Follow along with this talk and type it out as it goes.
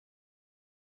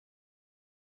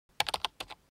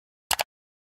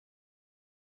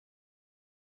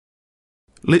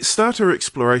Let's start our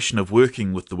exploration of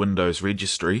working with the Windows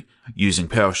registry using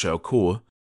PowerShell core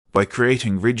by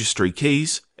creating registry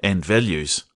keys and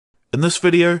values. In this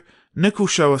video, Nick will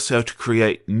show us how to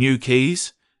create new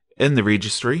keys in the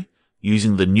registry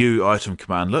using the new item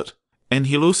commandlet, and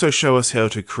he'll also show us how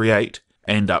to create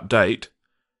and update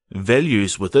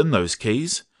values within those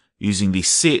keys using the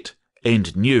set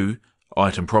and new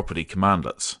item property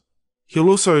commandlets. He'll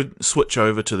also switch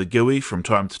over to the GUI from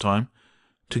time to time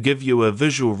to give you a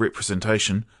visual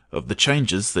representation of the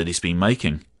changes that he's been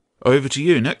making. Over to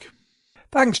you, Nick.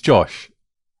 Thanks, Josh.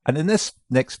 And in this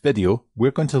next video,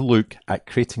 we're going to look at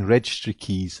creating registry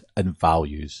keys and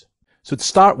values. So to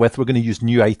start with, we're going to use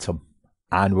new item,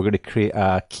 and we're going to create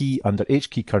a key under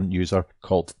HKeyCurrentUser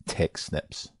called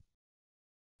TextSnips.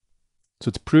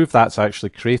 So to prove that's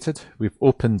actually created, we've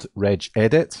opened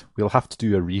regedit. We'll have to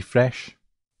do a refresh,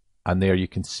 and there you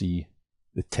can see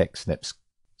the TextSnips.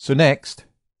 So next,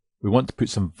 we want to put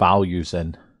some values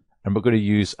in, and we're going to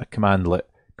use a commandlet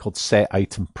called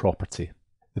setItemProperty.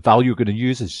 The value we're going to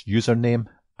use is username,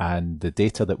 and the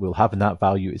data that we'll have in that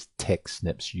value is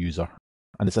TextSnips user,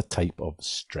 and it's a type of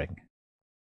string.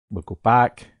 We'll go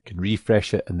back, can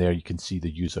refresh it, and there you can see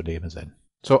the username is in.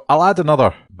 So I'll add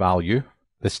another value.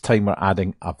 This time we're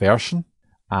adding a version,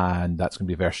 and that's going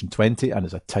to be version 20, and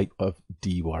it's a type of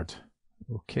dword.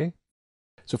 Okay.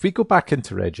 So if we go back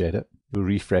into regedit, we'll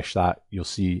refresh that, you'll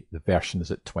see the version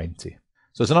is at 20.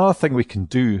 So there's another thing we can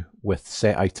do with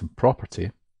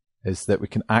setItemProperty is that we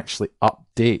can actually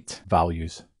update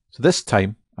values. So this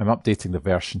time I'm updating the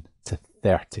version to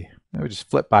 30. Now we just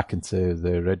flip back into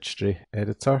the registry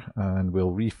editor and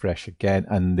we'll refresh again,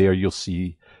 and there you'll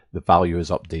see the value is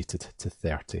updated to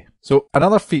 30. So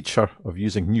another feature of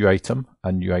using new item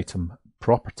and new item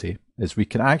property is we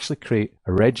can actually create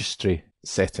a registry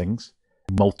settings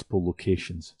in multiple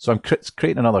locations. So I'm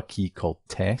creating another key called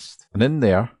test, and in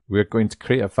there we're going to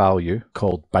create a value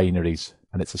called binaries,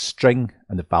 and it's a string,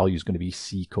 and the value is going to be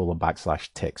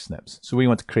C:\TextSnips. So we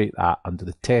want to create that under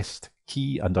the test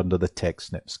key and under the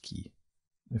TextSnips key.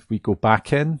 If we go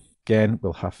back in, again,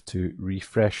 we'll have to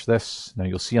refresh this. Now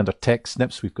you'll see under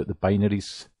TextSnips, we've got the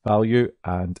binaries value,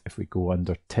 and if we go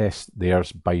under test,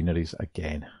 there's binaries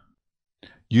again.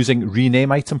 Using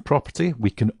rename item property, we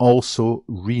can also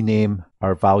rename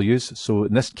our values. So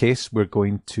in this case, we're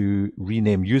going to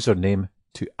rename username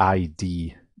to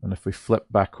ID. And if we flip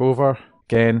back over,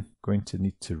 again, going to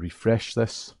need to refresh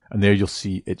this, and there you'll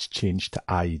see it's changed to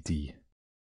ID.